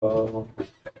Uh,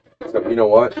 so you know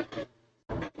what?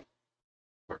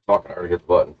 We're talking. I already hit the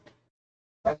button.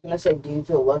 I was gonna say, do you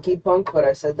feel lucky, Punk? But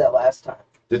I said that last time.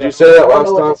 Did So you say that I don't last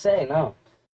know what time? to say. No.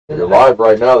 'Cause You're live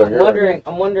right now. They're I'm hearing wondering. you.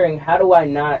 I'm wondering. How do I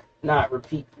not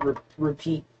repeat? You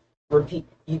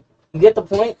get the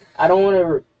point? I don't want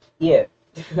to. Yeah.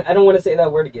 I don't want to say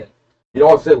that word again. You don't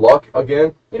want to say luck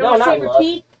again? You No, don't want to not say luck.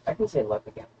 repeat? I can say luck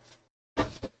again.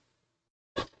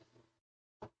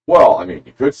 Well, I mean,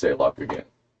 you could say luck again.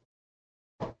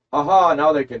 Aha,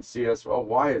 now they can see us. Oh,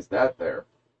 why is that there?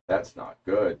 That's not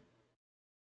good.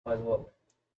 As well.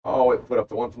 Oh, it put up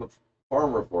the one from the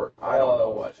farm report. I don't know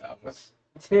what happened.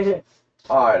 Yep.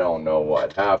 I don't know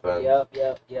what happened.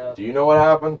 Yep. Do you know what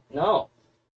happened? No,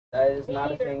 that is Me not a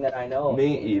neither. thing that I know.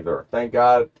 Me either. Thank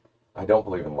God. I don't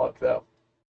believe in luck, though.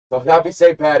 So happy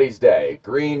St. Patty's Day.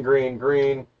 Green, green,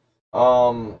 green.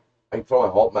 I can throw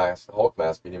my Hulk mask.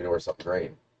 You need me to wear something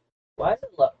green. Why is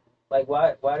it luck? Like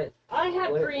why? Why did I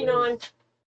have what- green what on. is-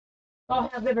 I'll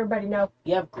have everybody know.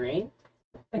 you have green?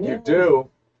 You do.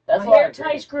 That's My a lot hair of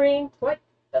green. tie's green. What?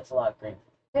 That's a lot of green.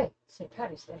 Hey, St.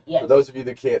 Patty's Day. Yes. For those of you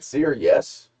that can't see her,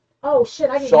 yes. Oh, shit,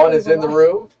 I didn't Sean know is you in the were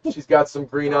room. She's got some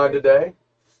green on today.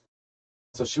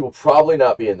 So she will probably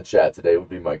not be in the chat today, would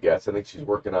be my guess. I think she's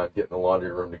working on getting the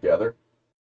laundry room together.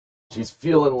 She's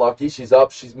feeling lucky. She's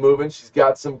up. She's moving. She's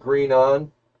got some green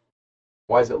on.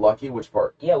 Why is it lucky? Which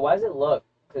part? Yeah. Why is it luck?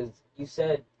 Because you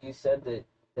said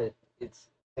that it's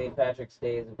St. Patrick's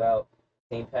Day is about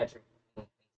St. Patrick and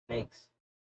snakes.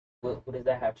 What does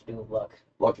that have to do with luck?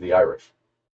 Luck of the Irish.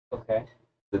 Okay.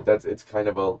 It's kind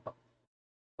of a.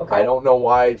 Okay. I don't know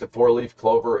why the four-leaf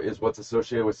clover is what's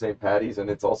associated with St. Patty's, and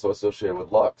it's also associated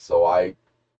with luck. So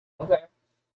Okay.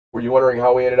 were you wondering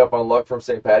how we ended up on luck from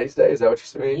St. Patty's Day? Is that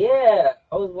what you mean? Yeah,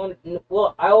 I was wondering.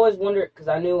 Well, I always wondered because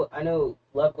I knew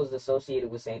luck was associated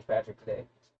with St. Patrick's Day.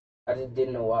 I just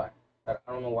didn't know why. I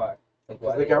don't know why. Like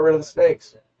why They got rid of the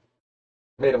snakes.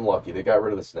 Made them lucky. They got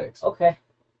rid of the snakes. Okay.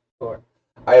 Sure.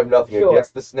 I have nothing Sure.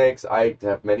 against the snakes. I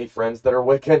have many friends that are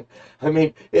Wiccan. I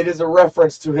mean, it is a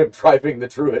reference to him driving the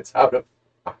Druids out of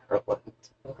Ireland.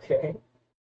 Okay.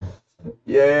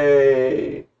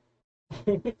 Yay!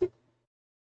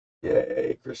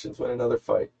 Yay! Christians win another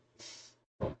fight.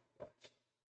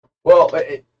 Well,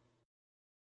 I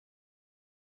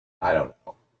don't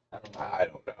know. I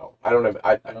don't know. I don't know.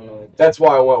 I I don't know. That's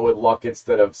why I went with luck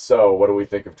instead of so. What do we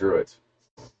think of Druids?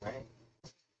 Right.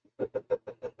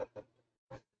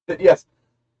 Yes.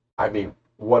 I mean,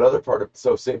 what other part of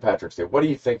St. Patrick's Day? What do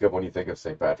you think of when you think of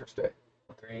St. Patrick's Day?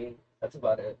 Green. That's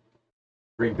about it.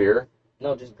 Green beer?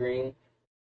 No, just green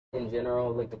in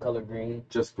general, like the color green.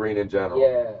 Just green in general.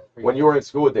 Yeah. When you were in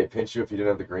school, would they pinch you if you didn't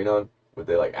have the green on? Would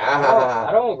they like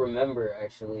I don't remember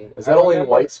actually. Is that only in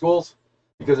white schools?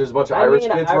 Because there's a bunch of Irish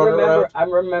kids I running remember. around. I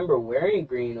remember wearing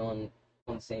green on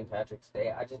St. Patrick's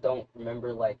Day. I just don't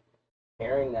remember like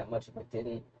caring that much if I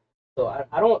didn't. So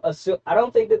I don't assume. I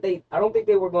don't think they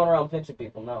were going around pinching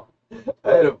people. No.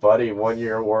 I had a buddy one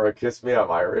year who wore a "Kiss Me,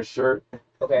 I'm Irish" shirt.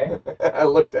 Okay. I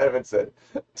looked at him and said,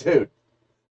 "Dude,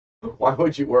 why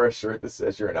would you wear a shirt that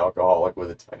says you're an alcoholic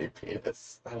with a tiny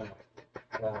penis?" Oh my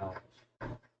god.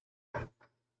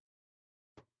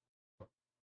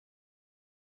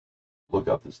 Look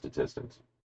up the statistics.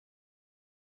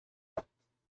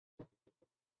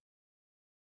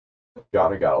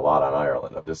 Ghana got a lot on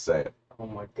Ireland. I'm just saying. Oh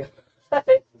my god.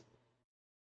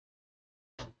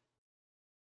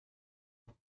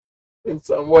 In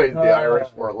some ways, the Irish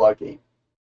weren't lucky.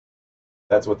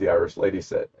 That's what the Irish lady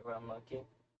said. They were unlucky.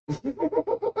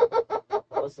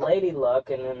 Well, it's lady luck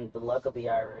and then the luck of the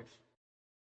Irish.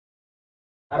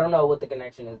 I don't know what the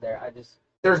connection is there. I just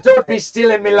There's don't be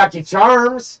stealing me Lucky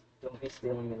Charms. don't be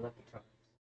stealing me Lucky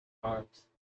Charms.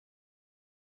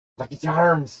 Lucky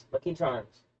Charms. Lucky Charms.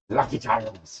 Lucky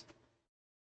Charms.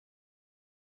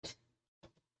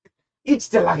 It's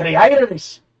the luck of the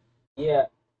Irish. Yeah.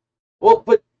 Well,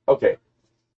 but okay.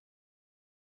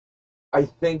 I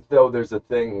think though there's a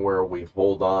thing where we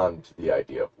hold on to the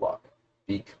idea of luck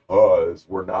because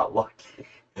we're not lucky.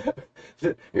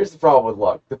 Here's the problem with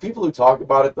luck. The people who talk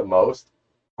about it the most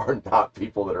are not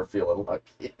people that are feeling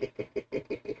lucky.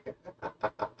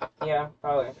 Yeah,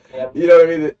 probably. Yeah. You know what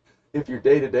I mean? If your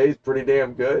day to day is pretty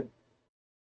damn good,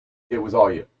 it was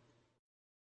all you.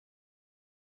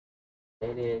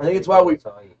 It is. I think it's why we.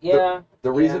 Yeah.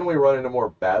 The reason we run into more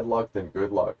bad luck than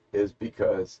good luck is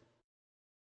because,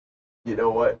 you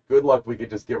know what? Good luck we could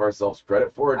just give ourselves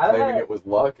credit for and claiming it was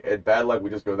luck, and bad luck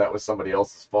we just go that was somebody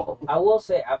else's fault. I will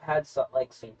say I've had some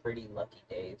pretty lucky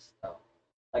days though.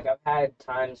 Like I've had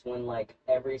times when like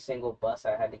every single bus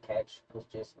I had to catch was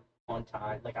just on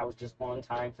time. Like I was just on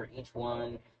time for each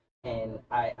one. and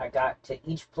I got to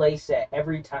each place at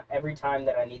every time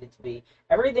that I needed to be.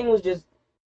 Everything was just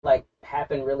like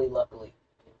happened really luckily.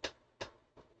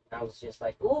 I was just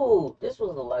like, ooh, this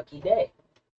was a lucky day.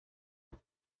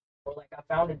 Or like I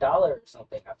found $1 or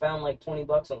something. I found like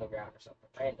 $20 on the ground or something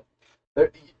random.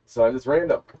 Sometimes it's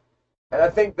random. And I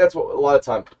think that's what a lot of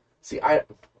time. See, I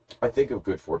think of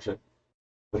good fortune,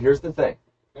 but here's the thing.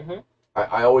 Mm-hmm.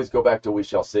 I always go back to we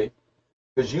shall see,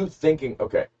 because you thinking,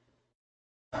 okay,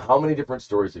 how many different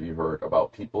stories have you heard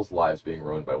about people's lives being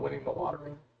ruined by winning the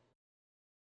lottery?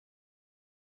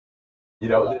 You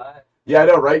know, yeah, I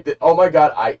know, right? Oh my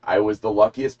God, I was the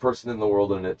luckiest person in the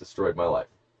world and it destroyed my life.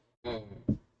 Mm.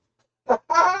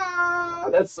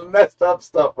 That's some messed up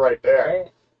stuff right there.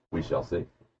 Right? We shall see.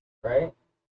 Right?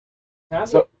 Can I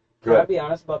be, So, can I good. be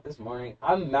honest about this morning?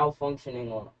 I'm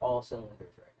malfunctioning on all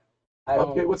cylinders right now. I don't.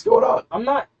 Okay, what's going on? I'm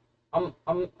not. I'm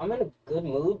in a good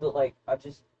mood, but like I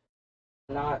just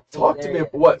not. Talk to there me.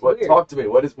 yet. What? It's What? weird. Talk to me.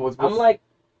 What's I'm like.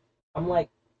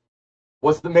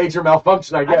 what's the major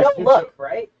malfunction? I I guess. know luck,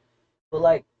 right? But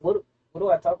like, what do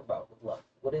I talk about with luck?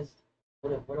 Where do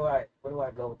I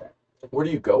go with that? Where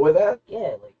do you go with that?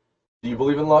 Yeah, like. Do you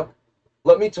believe in luck?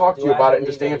 Let me talk to Do you I about it and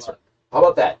believe just in answer. luck? How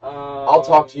about that? I'll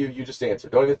talk to you. You just answer.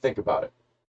 Don't even think about it.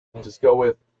 Just go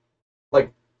with,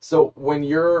 like, so when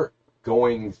you're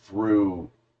going through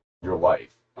your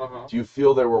life, Uh-huh. do you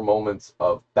feel there were moments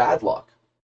of bad luck?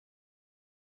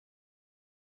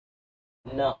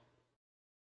 No.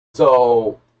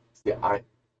 So, yeah, I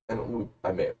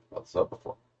may have brought this up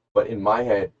before, but in my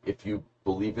head, if you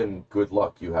believe in good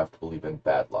luck, you have to believe in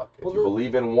bad luck. If Well, you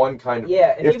believe in one kind of,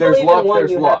 Yeah, if if you there's believe luck, in one,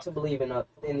 there's you luck. have to believe in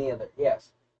the other.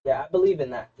 Yes. Yeah, I believe in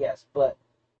that. Yes, but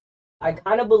I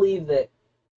kind of believe that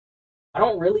I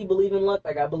don't really believe in luck.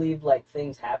 Like I believe like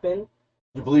things happen.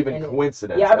 You believe in And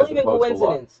coincidence yeah, I as believe in opposed to luck.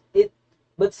 coincidence.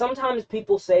 But sometimes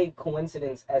people say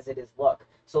coincidence as it is luck.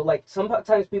 So like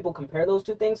sometimes people compare those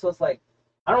two things. So it's like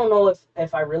I don't know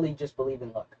if I really just believe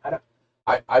in luck. I don't.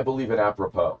 I believe in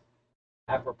apropos.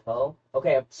 Apropos.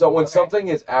 Okay. So when Okay. something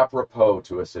is apropos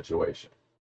to a situation,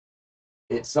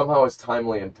 it somehow is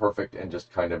timely and perfect and just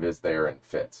kind of is there and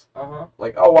fits. Uh-huh.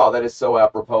 Like, oh wow, that is so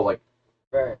apropos. Like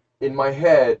Right. in my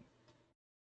head,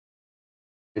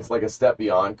 it's like a step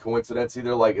beyond coincidence.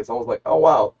 Either like it's almost like, oh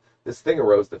wow, this thing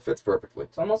arose that fits perfectly.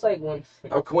 It's almost like when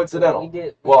How coincidental. we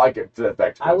did. Well, I get to that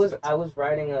back to I was coincidence.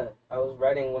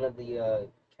 writing one of the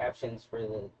captions for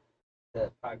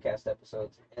the podcast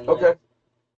episodes, and Okay. like,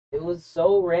 it was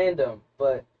so random,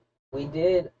 but we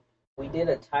did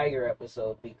a tiger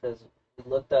episode because we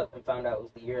looked up and found out it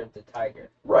was the year of the tiger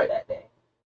Right. that day,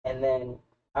 and then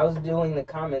I was doing the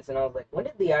comments and I was like, when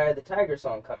did the Eye of the Tiger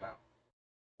song come out?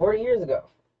 40 years ago.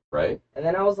 Right. And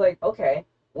then I was like, okay,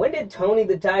 when did Tony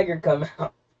the Tiger come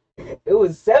out? It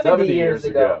was 70 years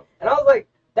ago. And I was like,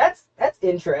 that's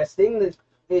interesting that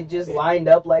it just lined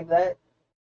up like that.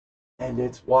 And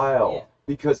it's wild. Yeah.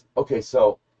 Because, okay,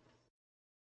 so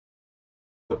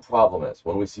the problem is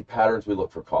when we see patterns, we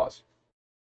look for cause.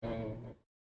 Mm-hmm.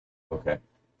 Okay.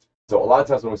 So a lot of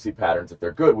times when we see patterns, if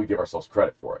they're good, we give ourselves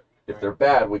credit for it. If they're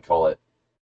bad, we call it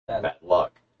bad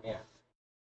luck. Yeah.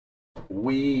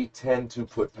 We tend to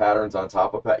put patterns on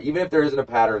top of patterns. Even if there isn't a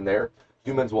pattern there,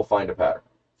 humans will find a pattern.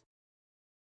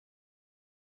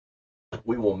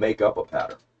 We will make up a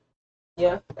pattern.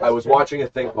 Yeah. I was true. watching a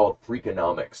thing called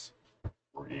Freakonomics.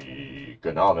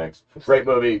 Freakonomics. Great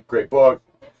movie, great book.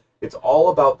 It's all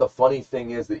about the funny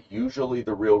thing is that usually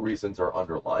the real reasons are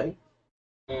underlying.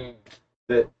 Mm.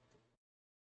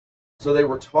 So they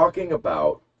were talking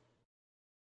about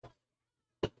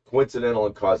coincidental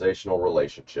and causational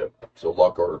relationship. So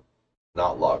luck or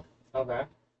not luck. Okay.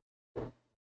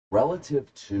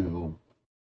 Relative to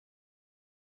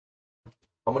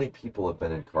how many people have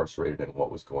been incarcerated and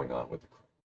what was going on with the crime.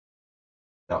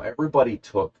 Now everybody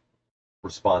took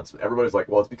responsibility. Everybody's like,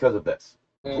 well, it's because of this.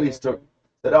 Police said,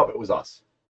 oh, it was us.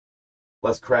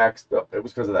 Less cracks, oh, it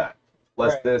was because of that.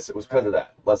 Less Right. this, it was because of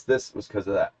that. Less this, it was because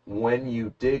of that. When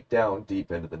you dig down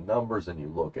deep into the numbers and you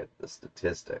look at the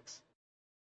statistics,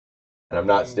 and I'm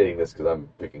not stating this because I'm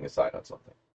picking a side on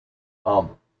something.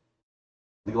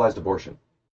 Legalized abortion.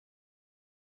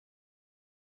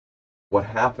 What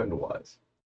happened was,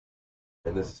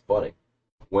 and this is funny,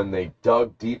 when they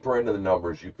dug deeper into the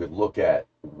numbers, you could look at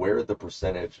where the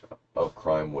percentage of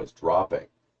crime was dropping.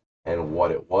 And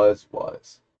what it was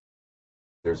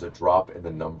there's a drop in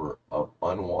the number of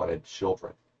unwanted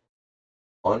children.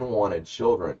 Unwanted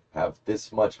children have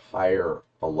this much higher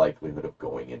a likelihood of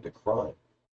going into crime.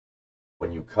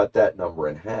 When you cut that number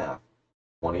in half,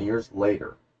 20 years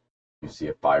later, you see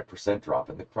a 5% drop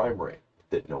in the crime rate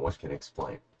that no one can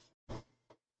explain.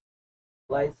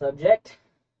 Light subject.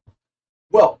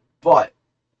 Well, but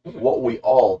what we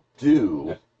all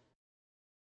do.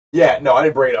 Yeah, no, I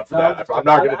didn't bring it up for that. I'm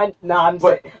not gonna. No, I'm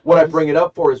But saying. what I bring it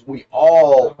up for is we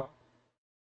all Uh-huh.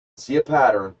 see a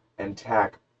pattern and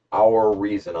tack our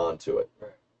reason onto it.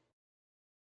 Right.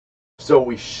 So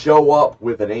we show up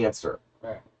with an answer,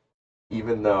 Right.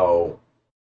 even though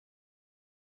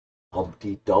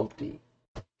Humpty Dumpty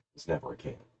is never a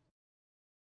king.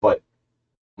 But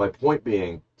my point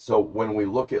being, so when we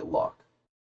look at luck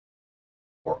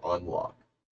or unluck,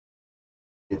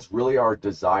 it's really our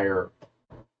desire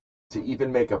to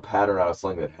even make a pattern out of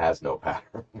something that has no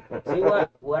pattern. See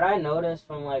what I noticed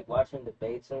from like watching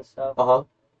debates and stuff Uh-huh.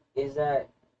 is that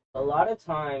a lot of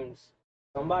times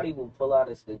somebody will pull out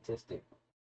a statistic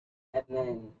and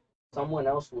then someone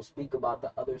else will speak about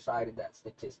the other side of that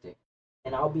statistic.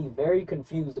 And I'll be very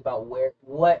confused about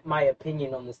what my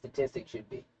opinion on the statistic should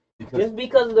be. Just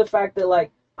because of the fact that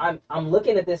like I'm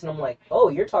looking at this and I'm like, oh,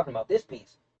 you're talking about this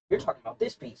piece. You're talking about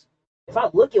this piece. If I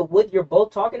look at what you're both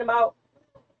talking about,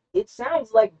 it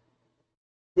sounds like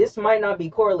this might not be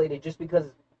correlated just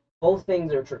because both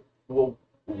things are true. Well,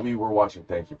 we were watching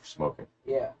Thank You for Smoking,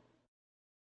 Yeah.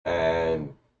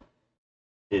 and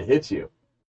it hits you.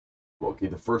 Well, okay,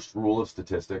 the first rule of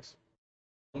statistics,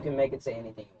 You can make it say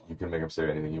anything you want. you can make them say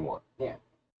anything you want. Yeah.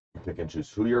 You pick and choose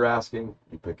who you're asking.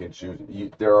 You pick and choose.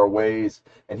 There are ways,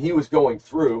 and he was going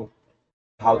through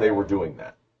how they were doing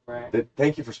that. Right.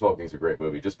 Thank You for Smoking is a great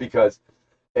movie, just because,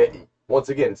 once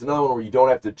again, it's another one where you don't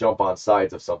have to jump on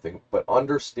sides of something, but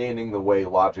understanding the way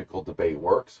logical debate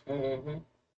works, Mm-hmm.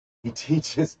 he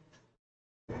teaches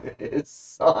his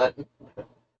son.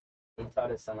 He taught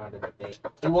his son how to debate.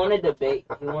 He won a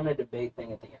debate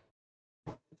thing at the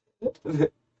end.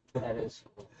 That is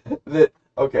cool. that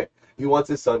okay, he wants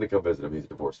his son to come visit him. He's a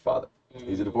divorced father. Mm-hmm.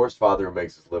 He's a divorced father who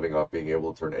makes his living off being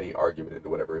able to turn any argument into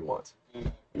whatever he wants. Mm-hmm.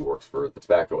 He works for the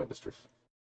tobacco industry.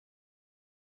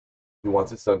 He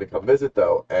wants his son to come visit,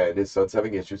 though, and his son's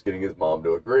having issues getting his mom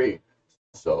to agree.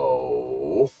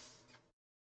 So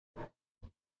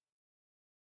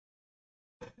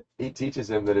he teaches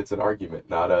him that it's an argument,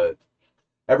 not a.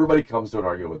 Everybody comes to an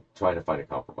argument with trying to find a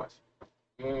compromise,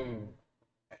 Mm.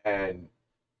 and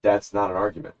that's not an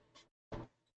argument.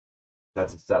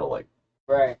 That's a settling.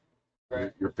 Right.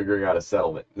 Right. You're figuring out a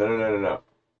settlement. No.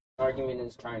 Argument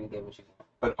is trying to get what you want.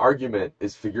 An argument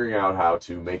is figuring out how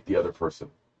to make the other person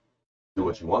do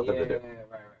what you want them to do.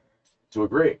 Right. To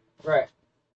agree. Right.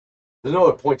 There's no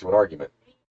other point to an argument.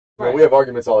 You know, Right. we have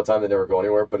arguments all the time that never go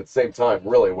anywhere, but at the same time,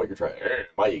 really, what you're trying,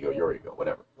 my ego, your ego,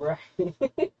 whatever.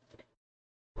 Right.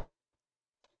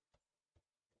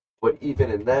 But even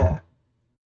in that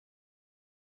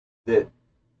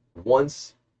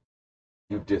once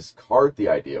you discard the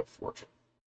idea of fortune,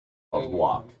 of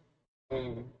luck,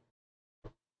 Mm.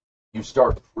 you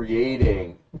start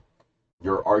creating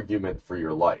your argument for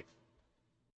your life.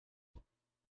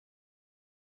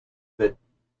 That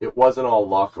it wasn't all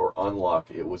luck or unluck,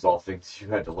 it was all things you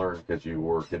had to learn because you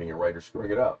were getting it right or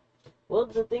screwing it up. Well,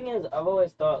 the thing is, I've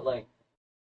always thought like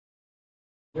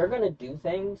you're gonna do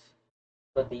things,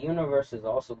 but the universe is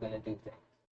also gonna do things,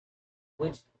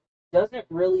 which doesn't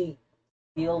really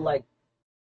feel like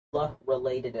luck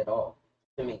related at all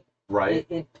to me. Right?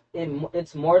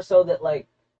 It's more so that like,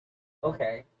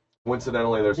 okay,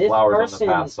 Coincidentally, there's this flowers on person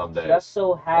the path someday. just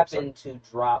so happened to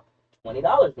drop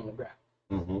 $20 on the ground,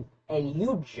 Mm-hmm. and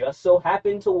you just so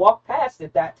happened to walk past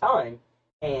at that time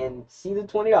and see the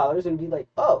 $20 and be like,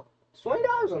 oh, it's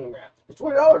 $20 on the ground. It's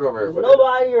 $20 over here. There's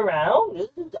nobody around.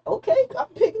 Okay, I'm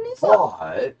picking these up.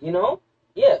 But You know?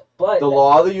 Yeah, but the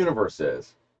law of the universe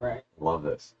is. Right. Love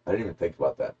this. I didn't even think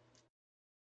about that.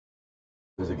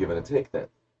 There's a give and a take then.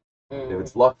 Mm. If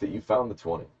it's luck that you found the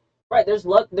 20. Right, there's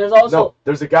luck. There's also No,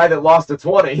 there's a guy that lost a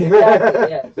 20. Exactly,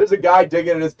 yes. There's a guy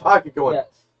digging in his pocket going, yes,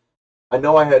 I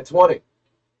know I had 20.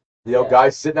 You know, Yeah.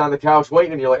 guys sitting on the couch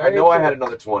waiting, and you're like, I Very know I true. had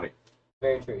another 20.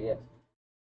 very true. Yes,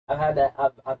 I've had that.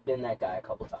 I've been that guy a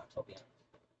couple times. I'll be honest.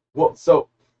 Well, so,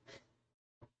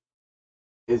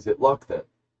 is it luck then?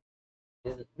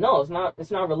 No, it's not.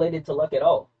 It's not related to luck at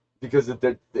all. Because It's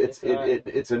not.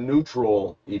 it's a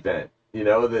neutral event, you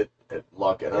know, that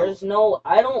luck and There's no.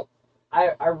 I don't.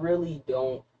 I really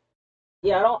don't.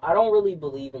 Yeah, I don't really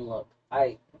believe in luck.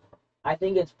 I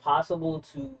think it's possible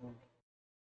to.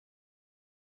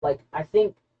 Like, I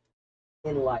think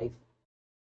in life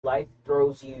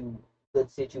throws you good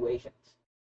situations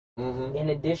Mm-hmm. in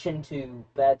addition to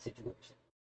bad situations.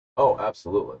 Oh,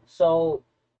 absolutely. So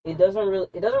it doesn't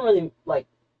really like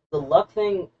the luck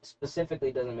thing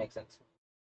specifically doesn't make sense.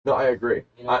 No, I agree.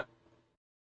 You know?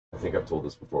 I think I've told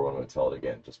this before, but I'm going to tell it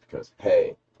again just because,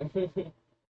 hey, it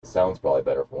sounds probably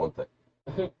better for one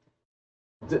thing.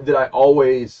 that I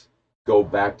always go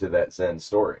back to that Zen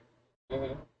story.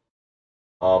 Hmm.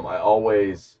 I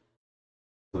always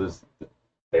so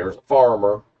there's a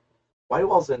farmer. Why do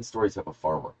all Zen stories have a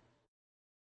farmer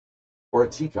or a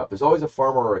teacup? There's always a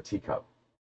farmer or a teacup.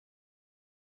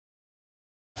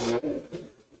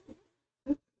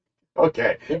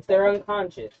 Okay, If they're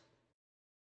unconscious,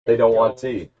 they don't want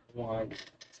tea. Want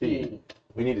Tea. tea.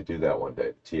 We need to do that one day,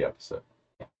 the tea episode.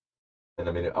 And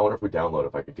I mean, I wonder if we download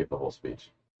if I could give the whole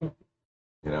speech. You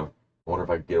know, I wonder if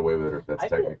I could get away with it or if that's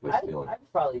technically stealing. I'd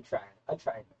probably try. I'd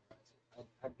try and memorize it.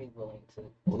 I'd be willing to.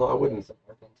 Well, no, I wouldn't. Some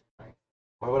work into my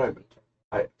Why would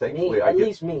I? Thankfully, me, I at get.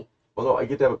 least me. Well, no, I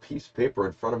get to have a piece of paper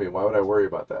in front of me. Why would I worry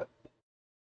about that?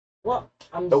 Well,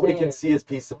 I'm Nobody saying, can see his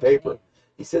piece of paper.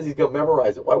 He says he's gonna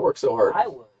memorize it. Why work so hard?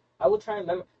 I would try and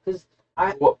memorize because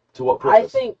To what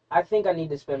purpose? I think I need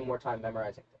to spend more time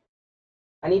memorizing things.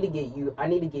 I need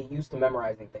to get used to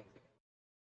memorizing things.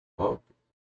 Oh.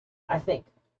 I think.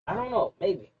 I don't know,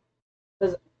 maybe.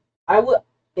 Because I would,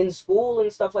 in school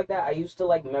and stuff like that, I used to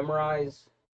like memorize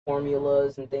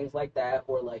formulas and things like that.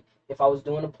 Or like, if I was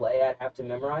doing a play, I'd have to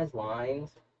memorize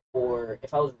lines. Or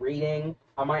if I was reading,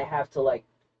 I might have to like,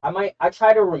 I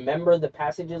try to remember the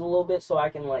passages a little bit so I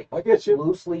can like I get you.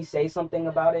 loosely say something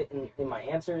about it in my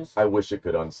answers. I wish it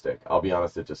could unstick. I'll be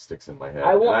honest, it just sticks in my head.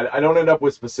 I I don't end up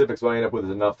with specifics, but I end up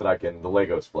with enough that I can, the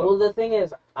Legos float. Well, the thing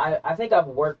is, I think I've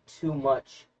worked too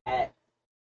much at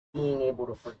being able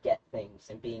to forget things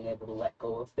and being able to let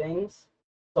go of things.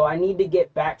 So I need to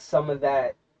get back some of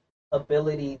that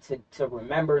ability to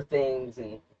remember things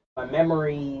and my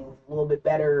memory a little bit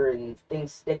better and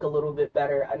things stick a little bit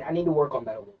better. I need to work on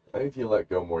that a little I bit. think if you let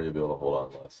go more, you'll be able to hold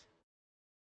on less.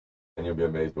 And you'll be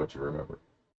amazed what you remember.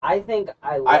 I think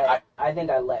I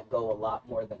let go a lot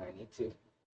more than I need to.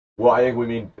 Well, I think we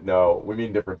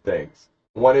mean different things.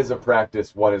 One is a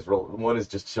practice, one is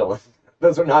just chilling.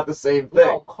 Those are not the same thing.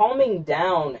 No, calming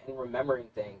down and remembering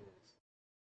things.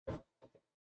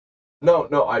 No,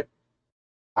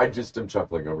 I just am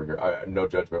chuckling over here. No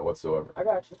judgment whatsoever. I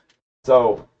got you.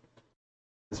 So,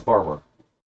 this farmer,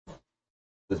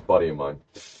 this buddy of mine,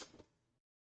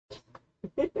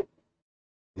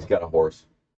 he's got a horse.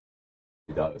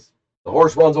 He does. The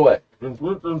horse runs away. The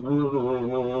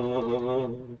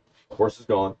horse is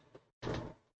gone.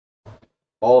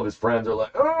 All of his friends are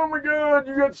like, "Oh my God,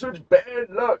 you got such bad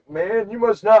luck, man. You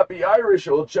must not be Irish,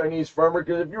 old Chinese farmer,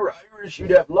 because if you were Irish, you'd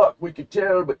have luck. We could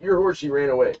tell, but your horse, he ran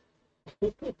away."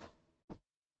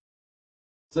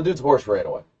 So dude's horse ran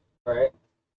away. Right?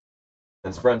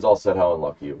 And his friends all said how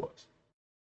unlucky he was.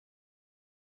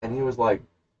 And he was like,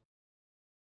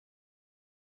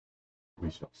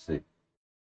 "We shall see."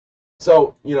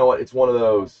 So, you know what? It's one of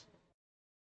those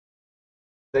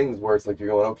things where it's like you're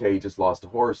going, okay, he just lost a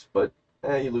horse, but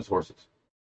you lose horses.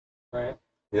 Right?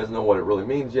 He doesn't know what it really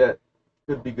means yet.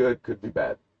 Could be good, could be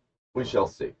bad. We shall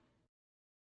see.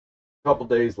 A couple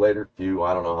days later, I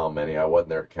don't know how many, I wasn't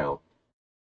there to count.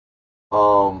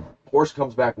 Horse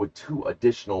comes back with 2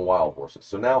 additional wild horses.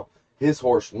 So now his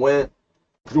horse went,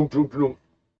 and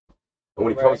when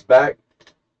he comes back,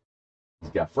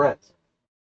 he's got friends.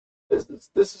 This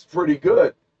is pretty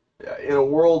good in a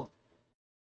world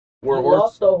where You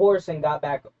lost a horse and got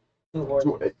back 2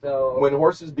 horses. So when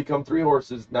horses become 3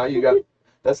 horses, now you got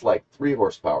that's like 3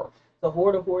 horsepower. the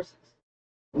horde of horses.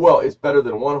 Well, it's better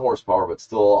than 1 horsepower, but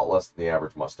still a lot less than the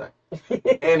average Mustang.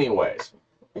 Anyways,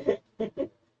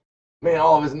 man,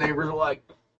 all of his neighbors are like,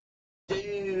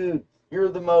 "Dude, you're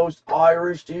the most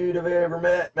Irish dude I've ever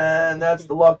met, man. That's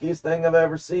the luckiest thing I've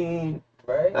ever seen.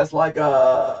 Right? That's like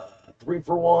a 3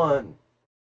 for 1."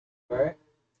 Right?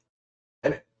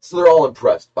 And so they're all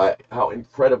impressed by how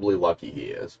incredibly lucky he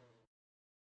is.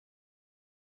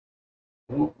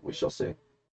 We shall see.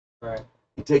 Right.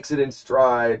 He takes it in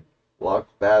stride. Luck,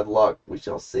 bad luck. We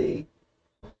shall see.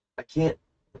 The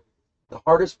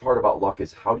hardest part about luck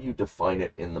is how do you define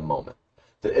it in the moment?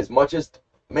 As much as,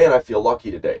 man, I feel lucky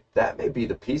today. That may be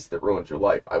the piece that ruins your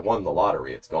life. I won the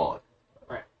lottery. It's gone.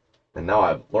 Right. And now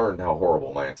I've learned how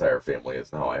horrible my entire family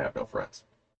is and how I have no friends.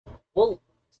 Well,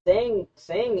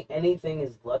 saying anything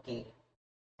is lucky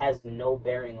has no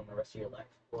bearing on the rest of your life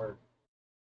or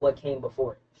what came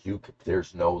before it.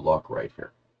 There's no luck right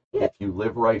here. Yeah. If you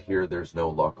live right here, there's no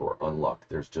luck or unluck.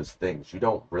 There's just things you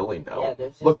don't really know. Yeah,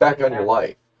 there's just Look back things on your happen.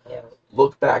 life. Yeah.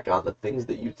 Look back on the things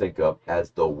that you think of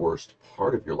as the worst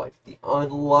part of your life, the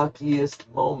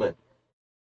unluckiest moment.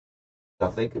 Now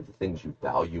think of the things you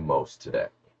value most today,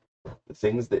 the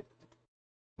things that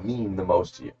mean the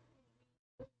most to you.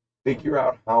 Figure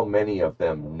out how many of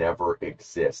them never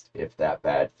exist if that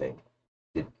bad thing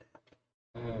didn't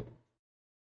happen.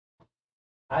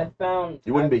 I found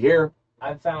You wouldn't be here.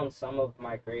 I've found some of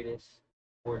my greatest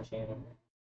fortune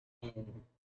in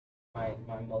my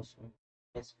most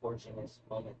misfortunate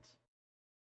moments.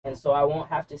 And so I won't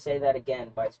have to say that again,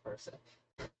 vice versa.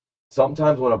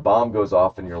 Sometimes when a bomb goes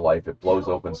off in your life, it blows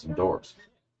open some doors.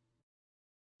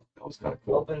 That was kind of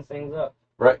cool. Opens things up.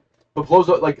 Right. But blows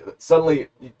up, like, suddenly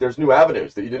there's new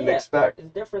avenues that you didn't expect. It's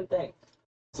different things.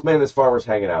 So, man, this farmer's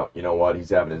hanging out. You know what? He's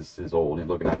having his old, he's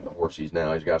looking at the horses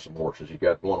now. He's got some horses. He's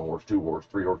got 1 horse, 2 horse,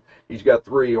 3 horse. He's got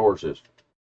 3 horses.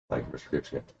 Thank you,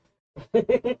 Mr.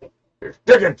 Dickens. Here's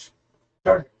Dickens!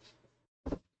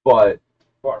 But,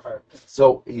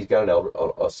 so he's got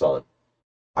a son.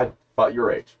 About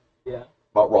your age. Yeah.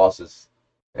 About Ross's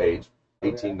age.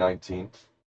 Okay. 18, 19.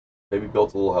 Maybe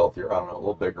built a little healthier. I don't know. A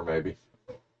little bigger, maybe.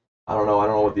 I don't know. I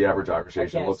don't know what the average Irish I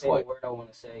Asian can't looks say like. the word I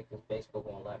want to say because Facebook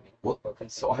won't let me. Well, But continue.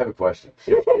 so I have a question.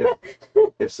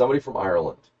 If somebody from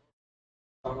Ireland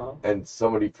Uh-huh. and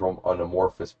somebody from an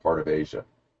amorphous part of Asia,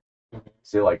 Mhm.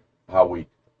 say like how we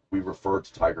refer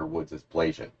to Tiger Woods as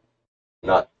Blasian,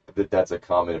 not that that's a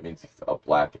common. It means a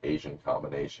black Asian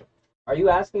combination. Are you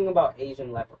asking about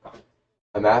Asian leprechaun?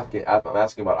 I'm asking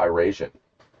about Irasian.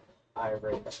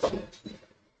 Irish.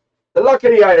 The luck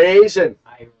of the Irasian.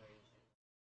 Irish.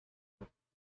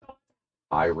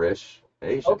 Irish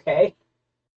Asian, Okay.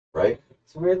 right?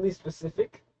 It's weirdly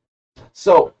specific.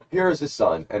 So here's his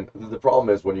son, and the problem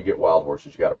is when you get wild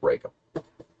horses, you got to break them.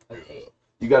 Okay.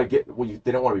 You got to get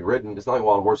they don't want to be ridden. It's not like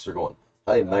wild horses are going,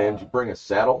 hey man, did you bring a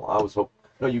saddle? I was hoping.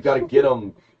 No, you got to get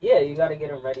them. Yeah, you got to get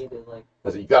them ready to like.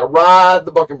 You got to ride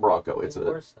the bucking bronco. It's a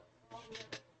worse stuff.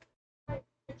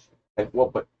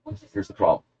 but here's the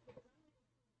problem.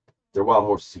 They're wild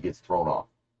horses. He gets thrown off.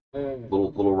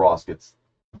 Little Ross gets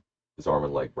his arm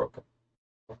and leg broken.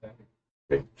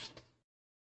 Okay.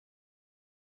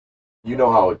 You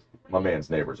know how my man's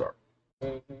neighbors are.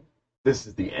 Mm-hmm. This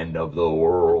is the end of the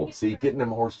world. See, getting them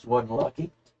horses wasn't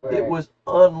lucky. Right. It was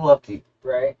unlucky.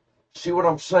 Right. See what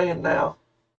I'm saying now?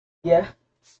 Yeah.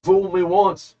 Fool me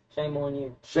once. Shame on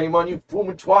you. Shame on you. Fool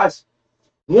me twice.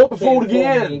 Won't be fooled Can't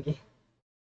fool me again. again.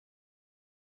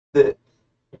 That,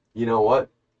 you know what?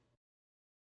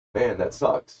 Man, that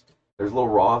sucks. There's little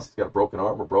Ross. He's got a broken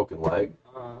arm or broken leg.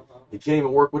 Uh-huh. He can't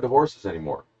even work with the horses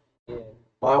anymore. Yeah.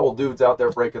 My old dude's out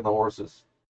there breaking the horses.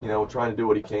 You know, trying to do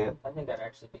what he can. I think that'd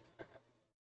actually be kind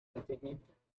of happy. Continue.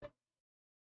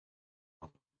 You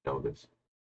know this.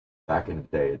 Back in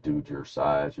the day, a dude your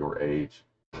size, your age,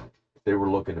 if they were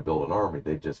looking to build an army,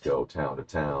 they'd just go town to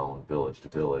town, village to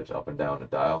village, up and down the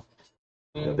dial.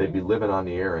 You know, they'd be living on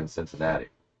the air in Cincinnati.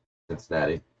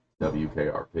 Cincinnati,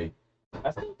 WKRP.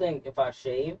 I still think if I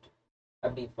shaved,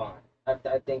 I'd be fine.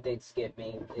 I think they'd skip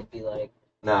me. They'd be like,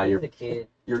 Nah, he's a kid.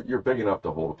 you're big enough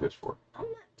to hold a pitchfork. I'm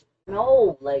not.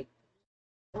 No, like,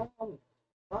 no, I'm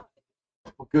fine.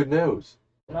 Well, good news.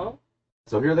 No?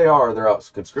 So here they are. They're out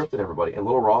conscripting everybody. And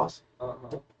little Ross,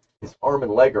 Uh-huh. his arm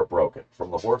and leg are broken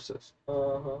from the horses.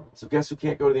 Uh-huh. So guess who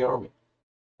can't go to the army?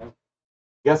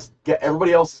 Get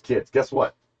everybody else's kids. Guess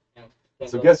what?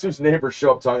 So guess whose neighbors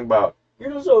show up talking about,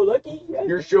 You're so lucky.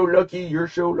 you're so lucky, you're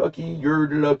so lucky, you're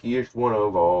the luckiest one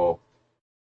of all.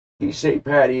 He's St.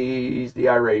 Patty's the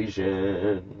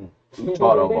Irasian who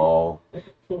taught them all.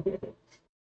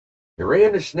 He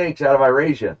ran the snakes out of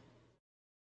Irasia.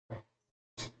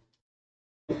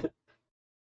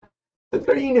 The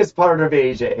greenest part of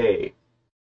Asia, hey.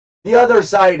 The other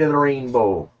side of the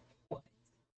rainbow.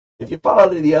 If you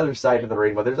follow to the other side of the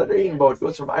rainbow, there's a rainbow. It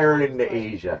goes from Ireland to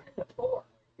Asia.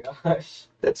 Gosh.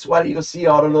 That's why you'll see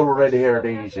all the little red-haired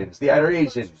Asians, the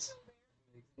Irasians.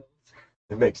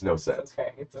 It makes no sense.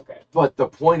 It's okay. But the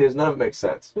point is, none of it makes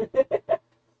sense.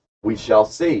 We shall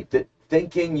see.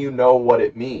 Thinking you know what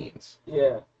it means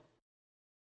Yeah.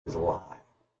 is a lie.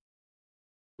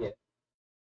 Yeah.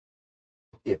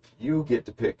 If you get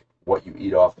to pick what you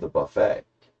eat off the buffet,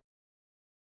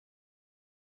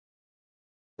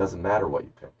 doesn't matter what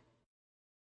you pick.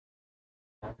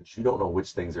 Because you don't know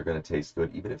which things are going to taste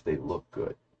good, even if they look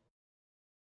good.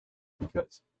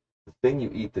 Because the thing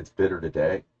you eat that's bitter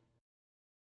today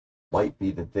might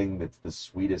be the thing that's the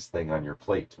sweetest thing on your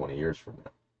plate 20 years from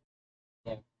now.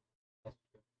 Yeah.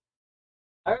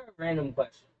 I have a random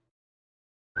question.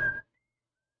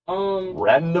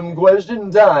 Random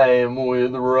question time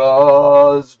with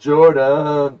Ross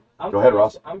Jordan. Go ahead,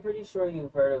 Ross. I'm pretty sure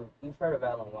you've heard of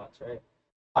Alan Watts, right?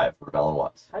 I have heard of Alan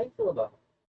Watts. How do you feel about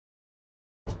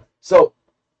him? So,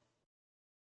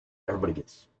 everybody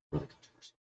gets really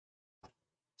controversial.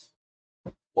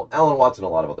 Well, Alan Watts and a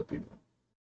lot of other people.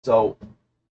 So,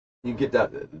 you get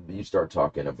that, you start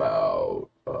talking about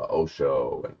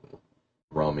Osho and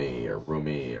Rumi,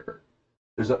 or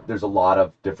there's a lot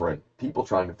of different people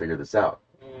trying to figure this out.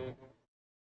 Mm-hmm.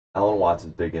 Alan Watts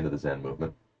is big into the Zen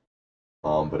movement,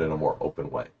 but in a more open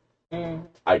way. Mm.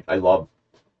 I love.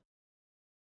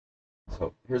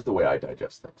 So here's the way I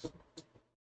digest things.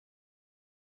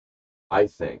 I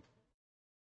think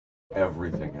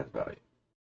everything has value.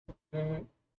 Mm-hmm.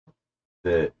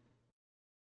 That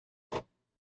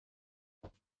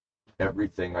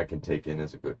everything I can take in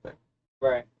is a good thing.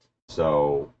 Right.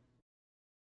 So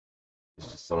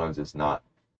it's just sometimes it's not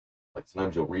like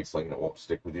sometimes you'll read something that won't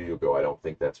stick with you. You'll go, I don't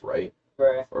think that's right,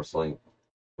 Right. or something.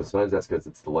 But sometimes that's because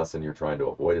it's the lesson you're trying to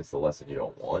avoid. It's the lesson you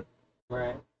don't want.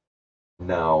 Right.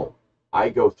 Now, I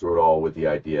go through it all with the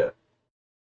idea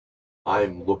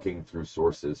I'm looking through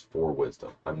sources for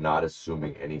wisdom. I'm not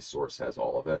assuming any source has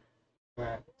all of it.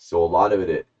 Right. So a lot of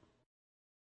it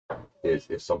is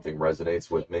if something resonates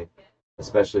with me,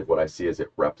 especially if what I see is it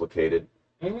replicated.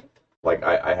 Mm-hmm. Like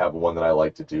I have one that I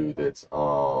like to do that's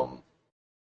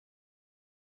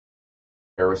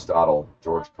Aristotle,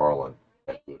 George Carlin,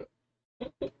 and Buddha.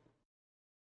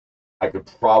 I could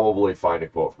probably find a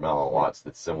quote from Alan Watts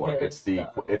that's similar. It's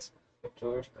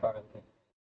George Carlin.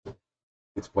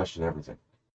 It's question everything.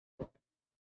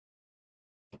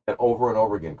 And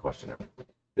over again question everything.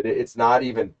 It's not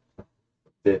even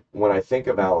that when I think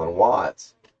of Alan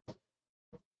Watts,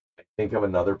 I think of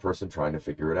another person trying to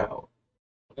figure it out.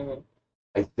 Mm-hmm.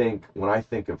 When I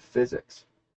think of physics,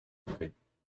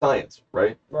 science,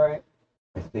 right? Right.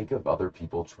 I think of other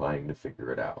people trying to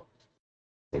figure it out.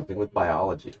 Same thing with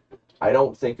biology. I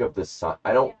don't think of the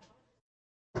I don't.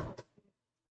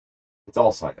 It's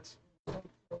all science.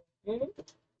 Mm-hmm.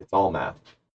 It's all math.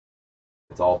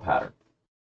 It's all pattern.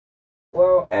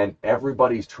 Well. And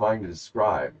everybody's trying to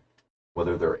describe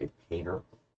whether they're a painter,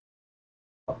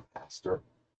 a pastor,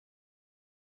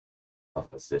 a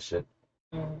physician,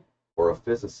 Mm-hmm. or a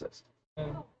physicist.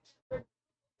 Mm-hmm.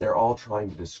 They're all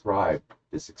trying to describe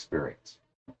this experience.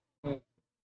 Mm-hmm.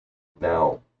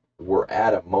 Now, we're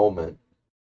at a moment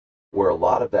where a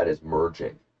lot of that is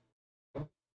merging.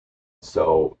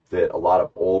 So that a lot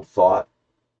of old thought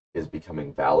is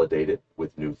becoming validated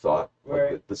with new thought.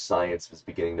 Right. Like the science is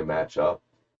beginning to match up.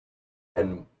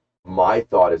 And my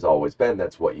thought has always been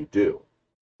that's what you do.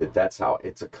 That's how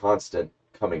it's a constant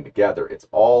coming together. It's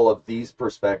all of these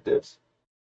perspectives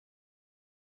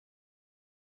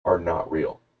are not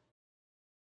real.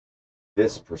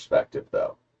 This perspective,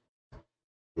 though,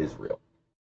 is real.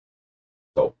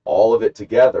 So all of it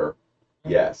together,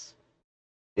 yes.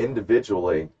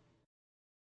 Individually,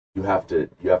 you have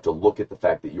to look at the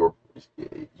fact that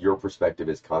your perspective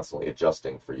is constantly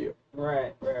adjusting for you.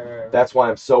 Right. That's why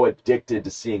I'm so addicted to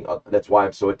seeing. That's why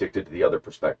I'm so addicted to the other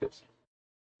perspectives,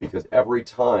 because every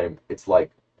time it's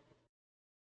like,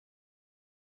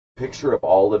 picture if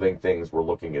all living things were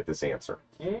looking at this answer.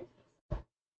 Mm-hmm.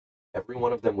 Every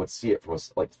one of them would see it from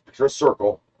picture a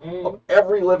circle Mm-hmm. of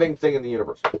every living thing in the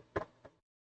universe.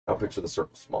 Now picture the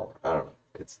circle smaller. I don't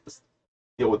know.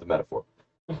 Deal with the metaphor.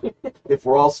 If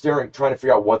we're all trying to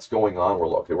figure out what's going on,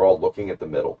 we're all looking at the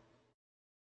middle.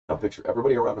 Now picture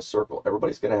everybody around a circle.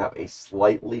 Everybody's going to have a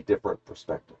slightly different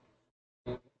perspective.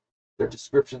 Mm-hmm. Their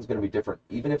description is going to be different,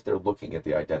 even if they're looking at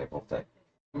the identical thing.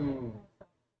 Mm-hmm.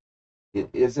 It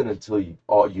isn't until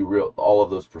all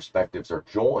of those perspectives are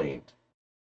joined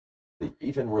that you're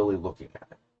even really looking at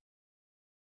it.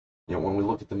 You know, when we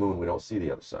look at the moon, we don't see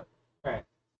the other side. Right.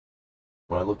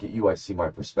 When I look at you, I see my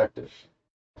perspective.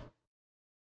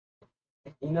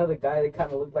 You know the guy that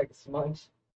kind of looked like a smudge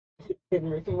in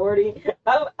Rick and Morty?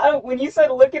 When you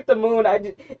said look at the moon,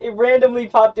 it randomly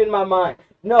popped in my mind.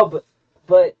 No,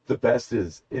 but The best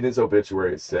is, in his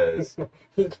obituary, it says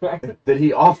he that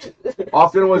he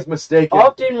often was mistaken.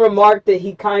 often remarked that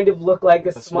he kind of looked like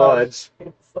a smudge.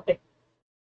 It's like,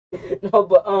 no,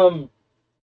 but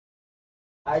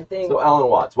I think So Alan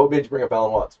Watts. What made you bring up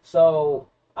Alan Watts? so.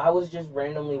 I was just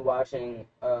randomly watching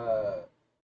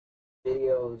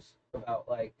videos about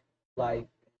like life,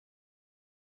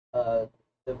 the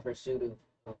pursuit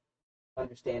of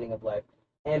understanding of life,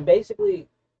 and basically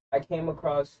I came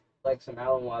across like some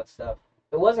Alan Watts stuff.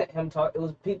 It wasn't him talk. It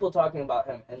was people talking about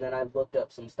him, and then I looked up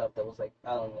some stuff that was like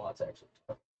Alan Watts actually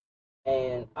talking,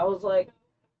 and I was like,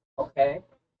 okay,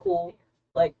 cool.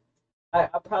 Like I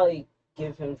probably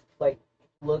give him like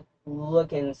look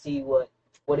and see what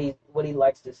he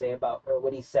likes to say about or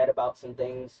what he said about some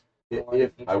things.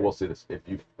 If I will say this, if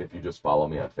you just follow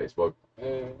me on Facebook,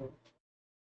 Mm-hmm.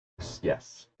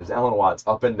 yes, there's Alan Watts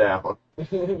up and down.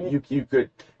 You could,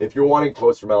 if you're wanting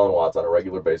quotes from Alan Watts on a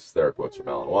regular basis, there are quotes from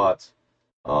Alan Watts.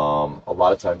 A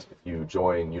lot of times, if you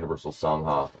join Universal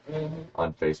Sangha Mm-hmm.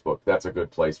 on Facebook, that's a good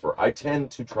place for. I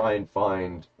tend to try and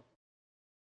find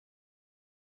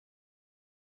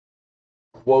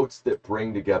quotes that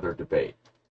bring together debate.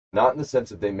 Not in the sense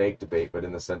that they make debate, but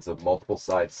in the sense of multiple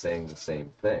sides saying the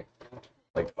same thing.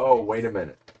 Like, oh, wait a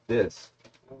minute, this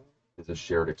is a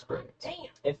shared experience. Damn.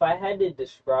 If I had to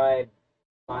describe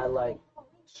my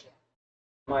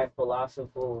my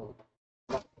philosophical,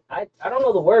 I don't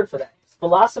know the word for that.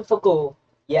 Philosophical,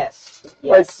 yes.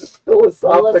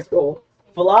 Philosophical.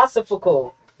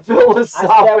 Philosophical. I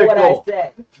said what I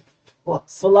said.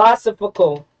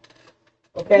 Philosophical.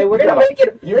 Okay, we're gonna make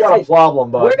it. You got a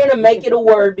problem, bud. We're gonna make it a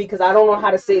word because I don't know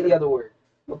how to say the other word.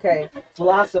 Okay,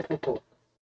 philosophical.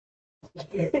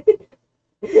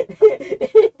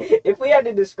 If we had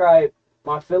to describe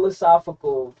my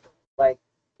philosophical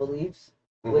beliefs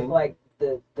with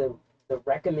the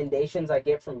recommendations I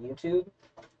get from YouTube,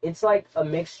 it's like a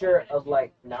mixture of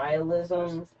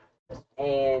nihilism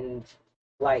and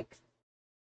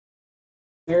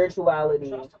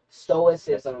spirituality,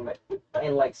 stoicism,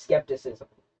 and skepticism.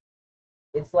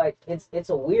 It's it's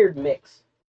a weird mix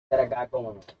that I got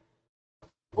going on.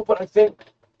 Well, but I think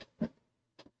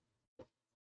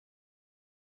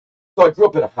so. I grew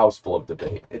up in a house full of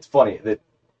debate. It's funny that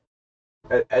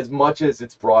as much as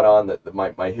it's brought on that my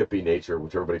hippie nature,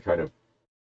 which everybody kind of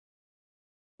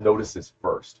notices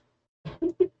first.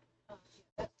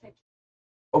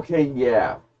 Okay,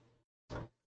 yeah.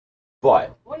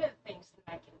 But One of the things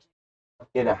that I can do.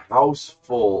 in a house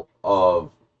full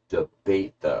of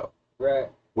debate, though, Right.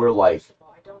 where I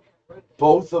don't have room.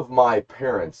 both of my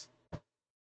parents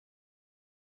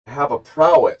have a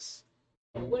prowess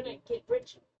And when I get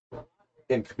rich,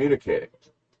 in communicating,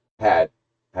 have,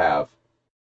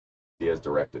 he has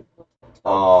directed.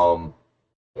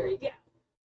 there you go.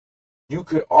 You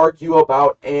could argue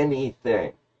about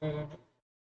anything Mm-hmm.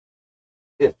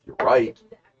 if you're right.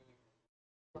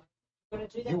 Gonna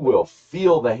do that You will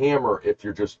feel the hammer if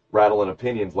you're just rattling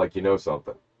opinions like you know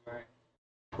something. Right.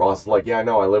 Ross is like, yeah, I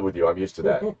know, I live with you, I'm used to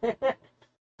that.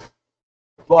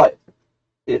 But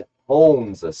it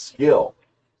hones a skill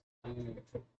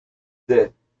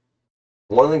that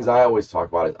one of the things I always talk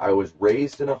about is I was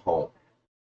raised in a home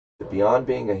that beyond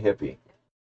being a hippie,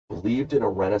 believed in a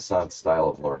Renaissance style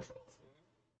of learning.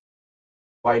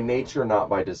 By nature, not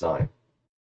by design.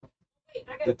 Wait,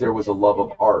 I gotta That there was a love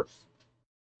of art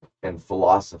and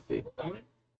philosophy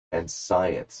and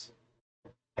science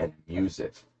and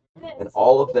music. And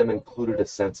all of them included a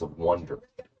sense of wonder.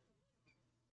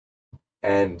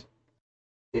 And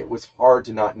it was hard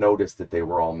to not notice that they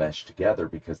were all meshed together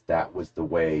because that was the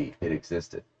way it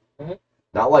existed. Mhm.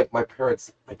 Not like my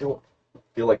parents, I don't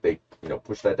feel like they,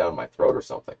 pushed that down my throat or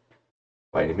something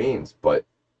by any means, but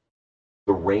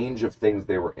the range of things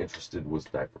they were interested in was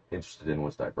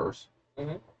diverse.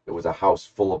 Mhm. It was a house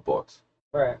full of books.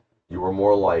 Right. You were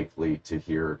more likely to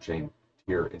hear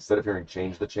instead of hearing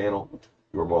change the channel,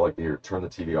 you were more likely to hear turn the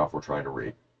TV off, we're trying to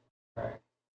read. Right.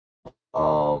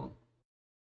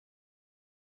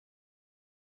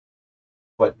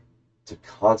 But to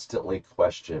constantly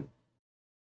question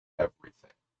everything.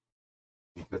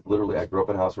 Because literally I grew up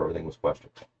in a house where everything was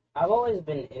questioned. I've always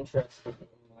been interested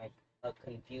in a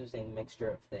confusing mixture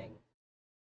of things,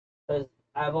 because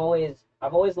I've always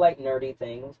liked nerdy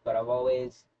things, but I've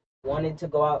always wanted to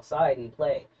go outside and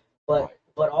play, but Right.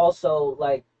 but also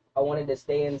I wanted to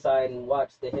stay inside and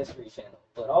watch the History Channel,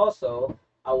 but also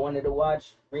I wanted to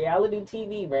watch reality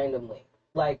TV randomly,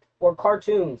 or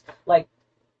cartoons.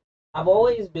 I've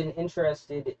always been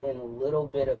interested in a little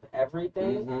bit of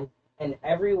everything. Mm-hmm. And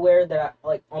everywhere that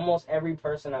almost every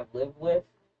person I've lived with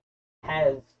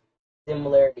has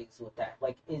similarities with that.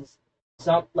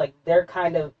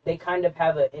 They kind of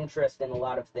have an interest in a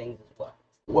lot of things as well.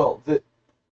 Well,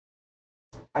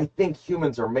 I think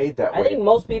humans are made that I way. think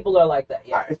most people are like that.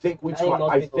 Yeah, I think we I think try.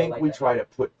 most I people are think like we that. try to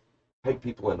peg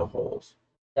people into holes,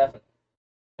 definitely.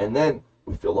 and then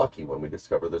we feel lucky when we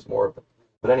discover there's more of them.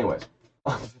 But anyways,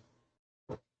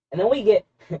 And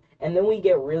then we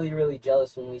get really, really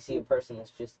jealous when we see a person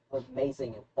that's just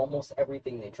amazing at almost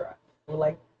everything they try. We're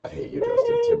like, I hate you,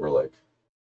 Justin Timberlake.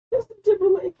 Justin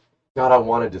Timberlake. God, I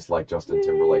want to dislike Justin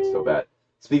Timberlake so bad.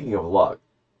 Speaking of luck,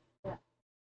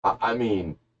 I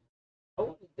mean, I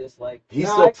want to dislike. He's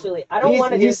no, so- actually, I don't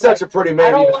want to. he's such a pretty man.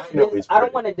 I don't even want. know he's I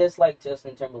don't pretty. want to dislike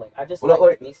Justin Timberlake. I just Well, like no,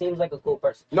 him. He seems like a cool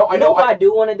person. No, I You know know. who I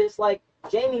do want to dislike?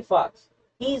 Jamie Foxx.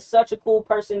 He's such a cool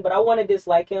person, but I want to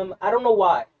dislike him. I don't know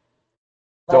why.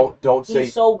 Don't say.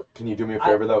 He's so. Can you do me a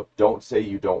favor though? Don't say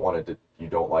you don't want to. You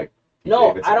don't like. Pete No,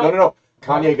 Davidson. I don't- No.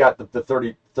 Kanye got the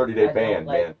 30-day I ban, don't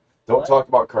like- man. Don't what? talk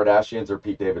about Kardashians or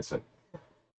Pete Davidson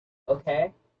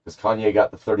Okay. because Kanye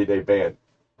got the 30-day ban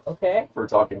Okay. for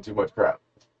talking too much crap.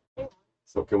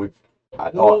 So can we? I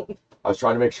was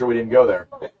trying to make sure we didn't go there.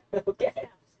 Okay.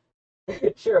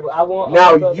 Sure, but I won't.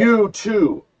 Now I'll go you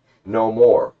too know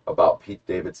more about Pete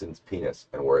Davidson's penis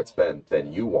and where it's been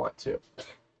than you want to.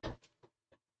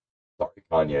 Sorry,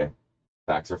 Kanye.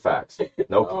 Facts are facts.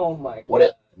 No, Oh my god.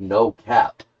 what? No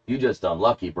cap. You just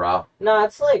unlucky, bro. No,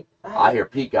 it's like I hear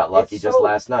Pete got lucky It's just so-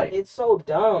 last night. it's so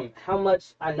dumb how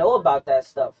much I know about that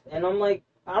stuff, and I'm like,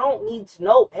 I don't need to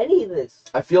know any of this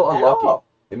I feel at unlucky. all.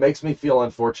 It makes me feel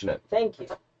unfortunate. Thank you.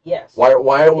 Yes. Why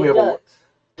are we It able? does.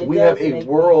 It we does have a make me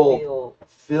world feel-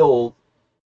 filled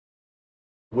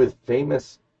with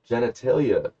famous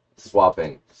genitalia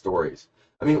swapping stories.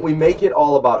 I mean, we make it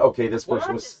all about, okay, this Well,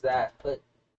 person not was. just that, but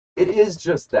It is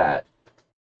just that.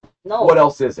 no. What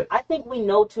else is it? I think we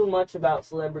know too much about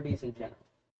celebrities in general.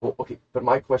 Well, okay, but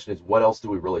my question is, what else do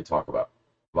we really talk about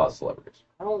celebrities?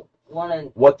 I don't want to.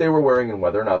 What they were wearing and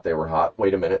whether or not they were hot.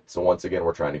 Wait a minute. So once again,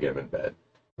 we're trying to get them in bed.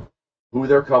 Who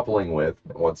they're coupling with,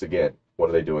 and once again, what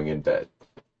are they doing in bed?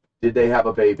 Did they have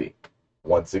a baby?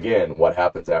 Once again, what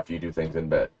happens after you do things in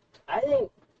bed? I think,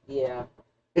 yeah.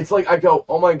 It's like I go,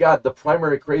 oh my god, the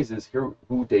primary craze is who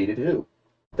dated who.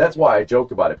 That's why I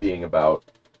joke about it being about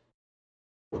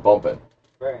the bumping.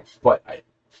 Right. But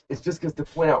it's just because to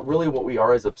point out really what we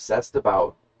are is obsessed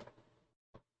about.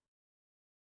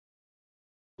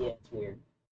 Yeah, it's weird.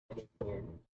 It is weird.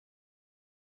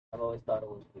 I've always thought it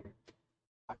was weird.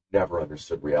 I've never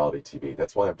understood reality TV.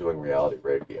 That's why I'm doing reality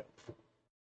radio.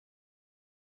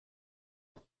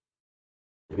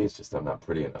 Maybe it's just I'm not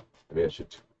pretty enough. Maybe I should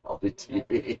do reality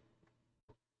TV.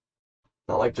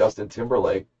 Not like Justin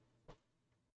Timberlake.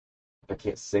 I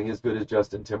can't sing as good as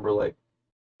Justin Timberlake.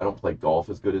 I don't play golf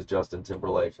as good as Justin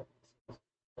Timberlake. I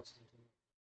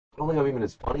don't think I'm even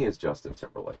as funny as Justin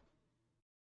Timberlake.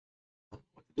 What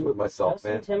to do with myself,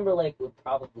 Justin man? Timberlake would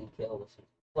probably kill this.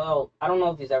 Well, I don't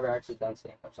know if he's ever actually done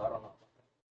stand-up, so I don't know.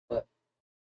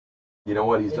 You know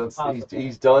what? He's It's done. possible.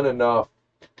 He's done enough.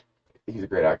 He's a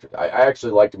great actor. I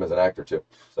actually liked him as an actor too.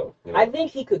 So you know. I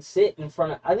think he could sit in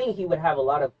front of. I think he would have a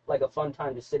lot of a fun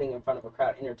time just sitting in front of a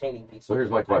crowd, entertaining people. So here's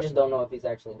my I just question. don't know if he's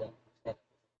actually done stand-up.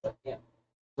 But yeah.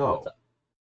 So What's up?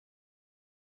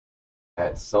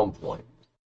 at some point,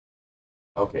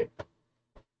 okay,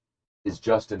 is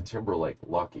Justin Timberlake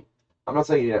lucky? I'm not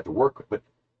saying he didn't have to work, but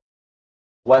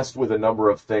blessed with a number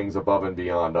of things above and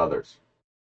beyond others.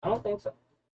 I don't think so.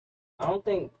 I don't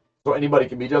think. So anybody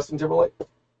can be Justin Timberlake?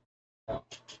 No.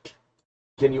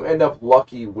 Can you end up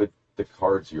lucky with the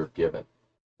cards you're given?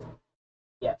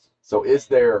 Yes. So is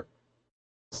there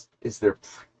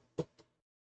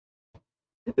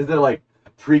like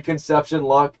preconception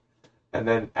luck, and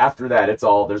then after that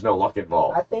there's no luck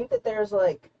involved? I think that there's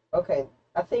okay.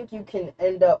 I think you can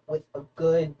end up with a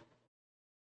good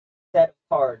set of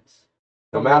cards.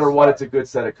 No from matter the what, start. it's a good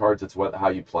set of cards. It's how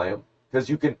you play them, because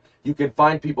you can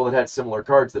find people that had similar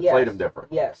cards that Yes. played them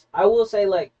different. Yes, I will say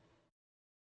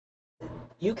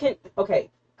you can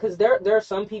because there are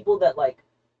some people that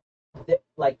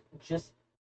just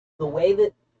the way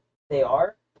that they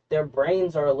are, their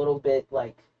brains are a little bit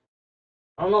I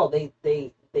don't know,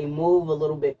 they move a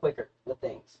little bit quicker with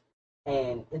things,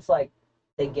 and it's like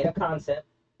they get a concept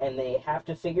and they have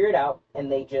to figure it out,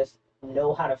 and they just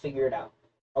know how to figure it out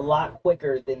a lot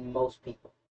quicker than most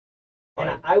people. And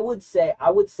Right. I would say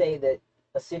that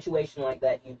a situation like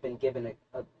that, you've been given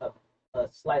a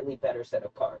slightly better set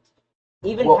of cards.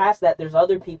 Even Well- past that, there's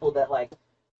other people that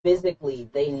physically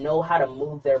they know how to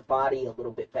move their body a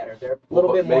little bit better. They're a little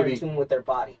Well, bit more maybe in tune with their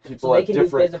body. people So they have can do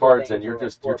different physical cards, and things you're or-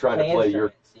 you're or trying to play your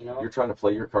instruments, you know? you're trying to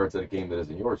play your cards at a game that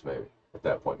isn't yours. Maybe at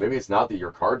that point, maybe it's not that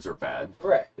your cards are bad.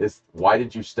 Right. It's why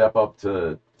did you step up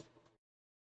to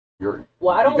your?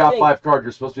 Well, I you don't got think 5 cards.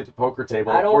 You're supposed to be at the poker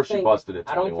table. I Of don't course, you think- busted it.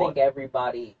 I don't 21. think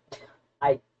everybody.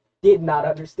 I did not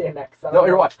understand that because I No, don't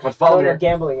here, know- watch. I Follow don't me know here.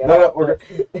 gambling at No, all.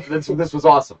 no, this was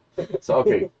awesome. So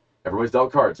okay, everybody's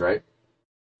dealt cards, right?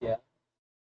 Yeah.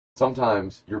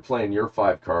 Sometimes you're playing your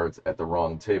 5 cards at the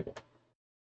wrong table.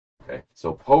 Okay,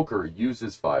 so poker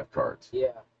uses 5 cards.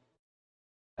 Yeah.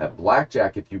 At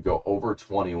blackjack, if you go over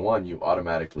 21, you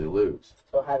automatically lose.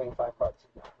 So having 5 cards.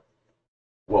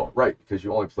 Well, right, because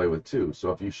you only play with 2.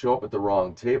 So if you show up at the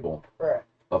wrong table, Right.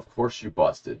 of course you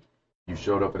busted. You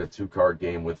showed up in a 2-card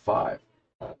game with 5.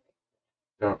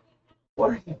 What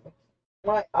are you?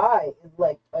 My eye is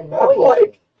annoying.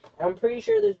 like- I'm pretty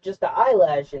sure there's just an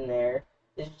eyelash in there.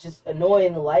 It's just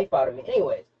annoying the life out of me.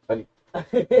 Anyways. Honey.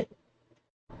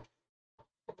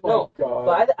 No, Oh, God.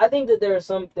 But I think that there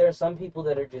are some people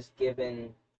that are just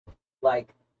given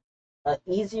an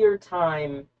easier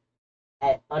time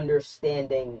at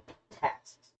understanding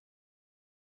tasks.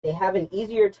 They have an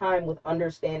easier time with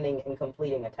understanding and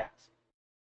completing a task.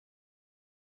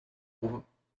 Mhm.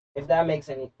 If that makes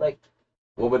any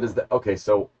Well, but is that okay?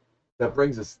 So That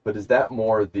brings us, but is that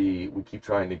more we keep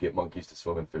trying to get monkeys to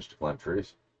swim and fish to climb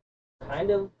trees? Kind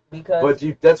of, because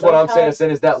But that's what I'm saying.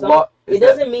 Is that some- luck? it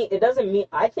doesn't mean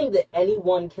I think that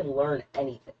anyone can learn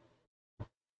anything.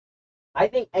 I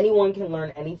think anyone can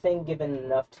learn anything given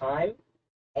enough time,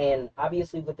 and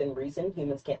obviously within reason.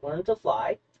 Humans can't learn to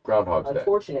fly, Groundhog's Day.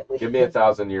 unfortunately. Give me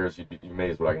 1,000 years, you'd be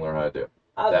amazed what I can learn how to do.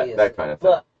 Obviously. That kind of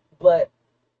thing. But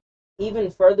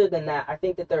even further than that, I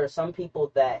think that there are some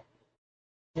people that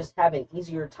just have an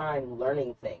easier time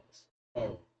learning things,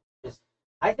 and just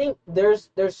I think there's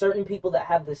certain people that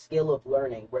have the skill of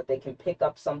learning where they can pick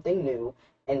up something new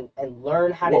and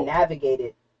learn how to navigate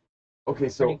it. Okay,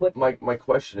 so my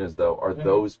question is though, are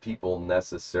those people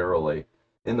necessarily,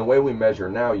 in the way we measure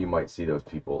now, you might see those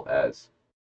people as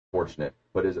fortunate,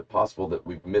 but is it possible that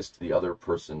we've missed the other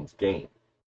person's game?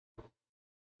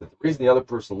 That the reason the other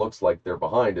person looks like they're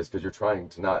behind is because you're trying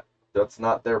to that's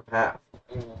not their path.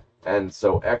 Mm-hmm. And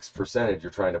so X percentage,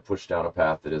 you're trying to push down a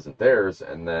path that isn't theirs,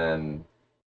 and then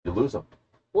you lose them.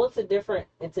 Well, it's a different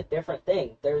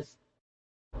thing. There's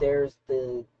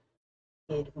the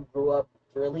kid who grew up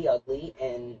really ugly,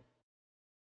 and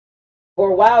for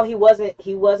a while he wasn't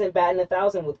batting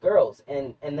 1,000 with girls,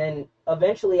 and then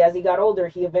eventually, as he got older,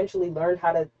 he eventually learned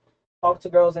how to talk to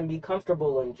girls and be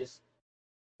comfortable and just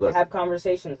have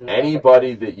conversations. And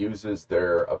anybody that uses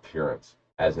their appearance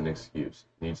as an excuse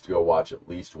needs to go watch at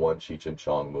least one Cheech and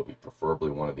Chong movie,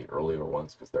 preferably one of the earlier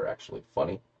ones because they're actually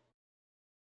funny,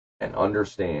 and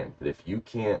understand that if you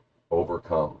can't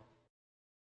overcome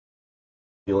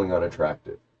feeling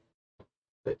unattractive,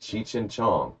 that Cheech and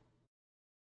Chong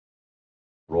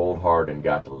rolled hard and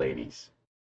got the ladies.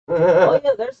 Oh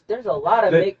yeah, there's a lot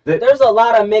of there's a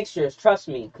lot of mixtures. Trust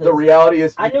me. The reality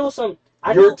is, I knew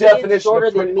your definition shorter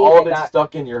of than me all of it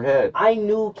stuck in your head. I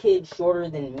knew kids shorter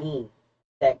than me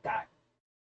that got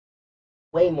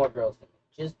way more girls than me,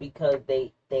 just because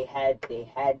they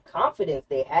had confidence.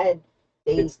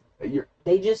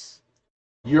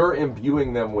 You're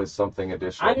imbuing them with something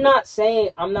additional. I'm not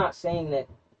saying that.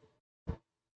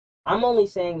 I'm only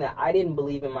saying that I didn't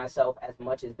believe in myself as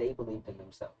much as they believed in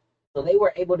themselves. So they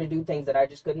were able to do things that I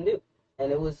just couldn't do,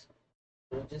 and it was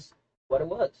just what it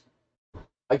was.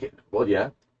 Well, yeah.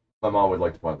 My mom would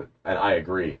like to point out, and I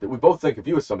agree, that we both think of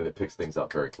you as somebody that picks things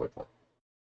up very quickly.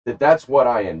 That's what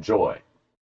I enjoy.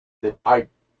 That I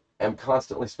am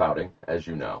constantly spouting, as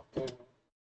you know.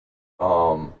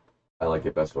 Mm-hmm. I like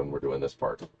it best when we're doing this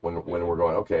part. When we're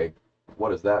going, okay, what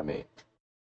does that mean?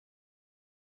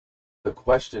 The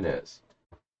question is,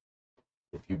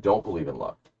 if you don't believe in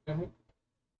luck, mm-hmm.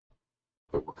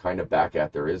 but we're kind of back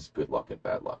at there is good luck and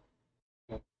bad luck,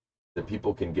 that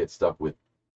people can get stuck with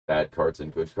bad cards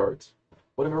and good cards.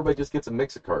 What if everybody just gets a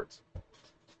mix of cards?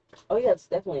 Oh yeah, it's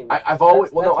definitely. I've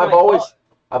always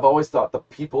thought the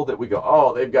people that we go,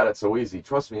 oh, they've got it so easy.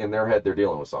 Trust me, in their head, they're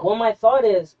dealing with something. Well, my thought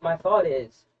is,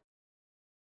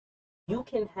 you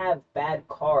can have bad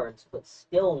cards, but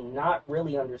still not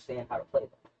really understand how to play them.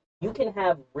 You can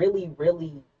have really,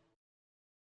 really.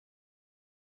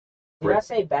 Did I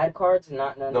say bad cards and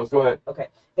not understand? No, go ahead. Okay.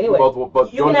 Anyway,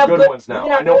 but you can have good ones now.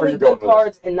 I know where you're going with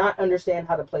cards and not understand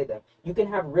how to play them. You can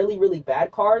have really, really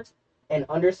bad cards and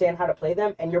understand how to play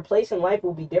them, and your place in life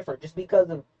will be different just because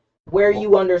of where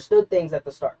you understood things at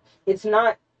the start. It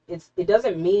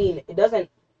doesn't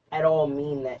at all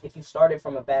mean that if you started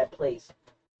from a bad place,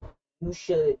 you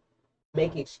should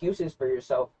make excuses for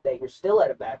yourself that you're still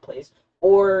at a bad place,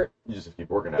 or you just keep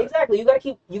working at it. Exactly. You gotta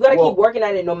keep working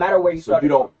at it no matter where you start.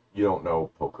 So you don't know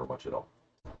poker much at all.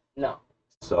 No.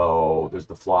 So there's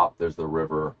the flop, there's the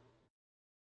river,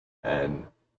 and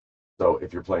so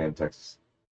if you're playing Texas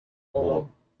Hold'em,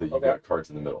 that you got cards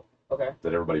in the middle. Okay.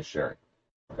 That everybody's sharing.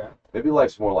 Okay. Maybe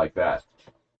life's more like that.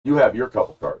 You have your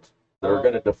couple cards that are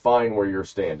going to define where you're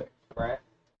standing. Right.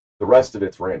 The rest of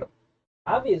it's random.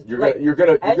 Obviously, you're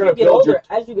gonna build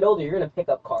as you get older, you're gonna pick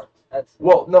up cards.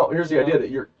 No. Here's the idea that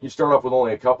you start off with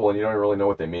only a couple and you don't really know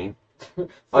what they mean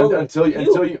until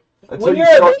you. When you're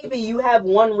a baby, you have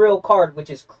one real card, which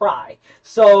is cry.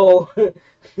 So.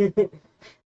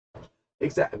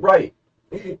 Exactly right.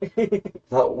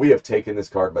 We have taken this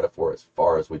card metaphor as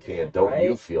far as we can. Don't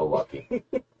you feel lucky?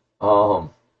 The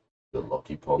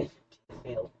lucky punk.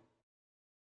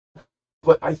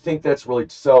 But I think that's really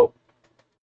so.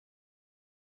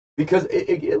 Because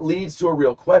it leads to a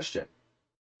real question.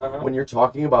 Uh-huh. When you're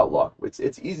talking about luck,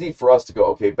 it's easy for us to go,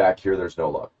 okay, back here, there's no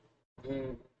luck.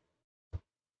 Mm.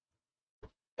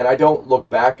 And I don't look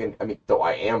back, though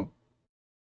I am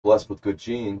blessed with good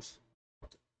genes.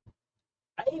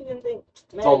 I even think,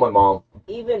 man, it's all my mom.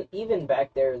 Even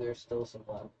back there's still some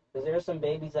luck. Because there are some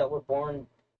babies that were born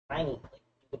tiny. Like,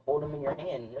 could hold them in your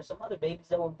hand. And there's some other babies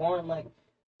that were born like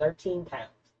 13 pounds.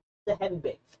 It's a heavy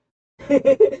baby.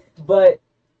 But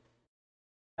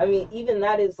I mean, even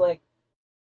that is like,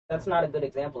 that's not a good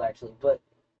example actually. But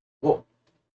Well,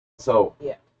 so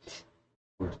yeah,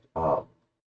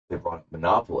 they brought up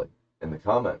Monopoly in the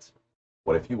comments.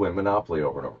 What if you win Monopoly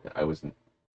over and over again?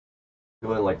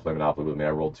 People didn't like play Monopoly with me.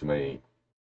 I rolled too many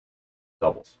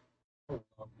doubles.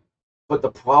 But the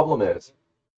problem is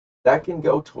that can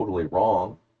go totally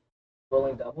wrong.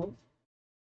 rolling doubles.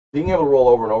 Being able to roll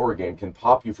over and over again can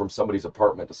pop you from somebody's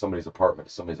apartment to somebody's apartment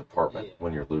to somebody's apartment Yeah.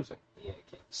 when you're losing. Yeah,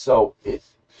 okay. So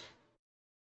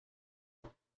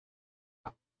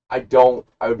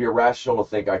I would be irrational to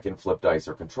think I can flip dice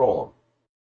or control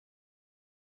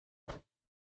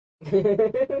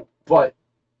them. But,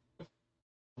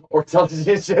 or tell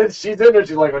she's in there,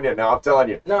 she's like, oh yeah, no, I'm telling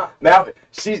you. No, Now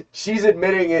she's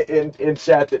admitting it in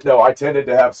chat that no, I tended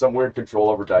to have some weird control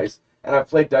over dice, and I've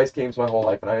played dice games my whole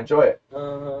life and I enjoy it.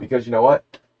 Because you know what?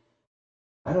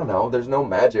 I don't know, there's no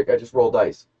magic, I just roll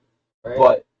dice. right?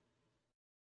 But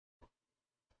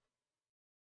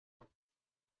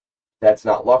that's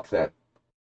not luck then.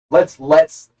 Let's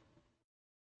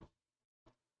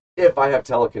if I have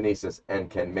telekinesis and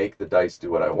can make the dice do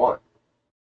what I want,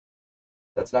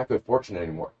 that's not good fortune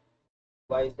anymore.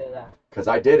 Why you say that? Because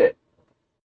I did it.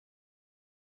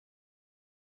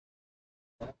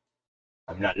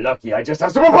 I'm not lucky, I just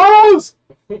have superpowers!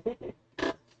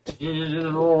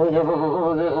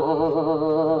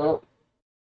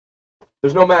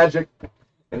 There's no magic.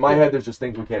 In my head, there's just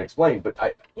things we can't explain. But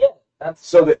That's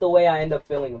So that's that- the way I end up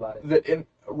feeling about it.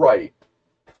 right,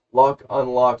 luck,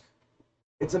 unluck,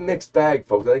 it's a mixed bag,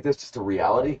 folks. I think that's just a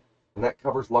reality, and that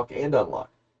covers luck and unluck.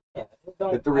 Yeah, I just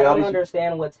But don't, the I reality don't is-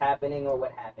 understand what's happening or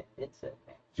what happened. It's a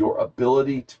Your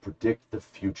ability to predict the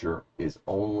future is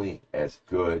only as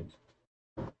good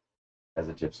as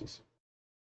a gypsy's.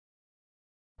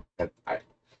 And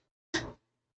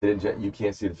you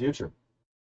can't see the future.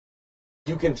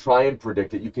 You can try and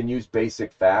predict it. You can use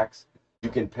basic facts. You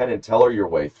can Penn and Teller your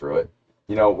way through it.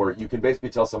 You know, where you can basically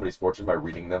tell somebody's fortune by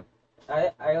reading them.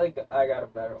 I got a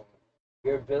better one.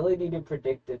 Your ability to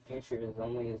predict the future is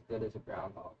only as good as a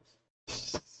groundhog's.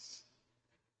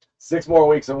 6 more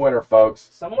weeks of winter, folks.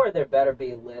 Somewhere there better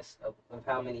be a list of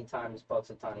how many times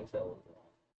Punxsutawney Phil was wrong.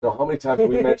 So how many times have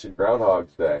we mentioned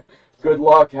Groundhog's Day? Good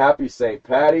luck. Happy St.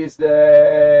 Patty's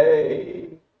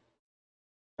Day.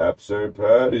 Happy St.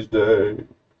 Patty's Day.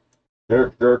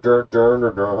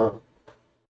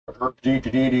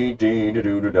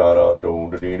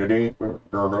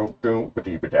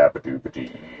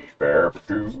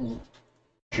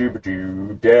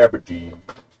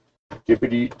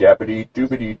 Dippity dappity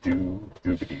doobity doo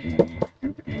doobity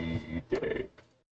doobity day.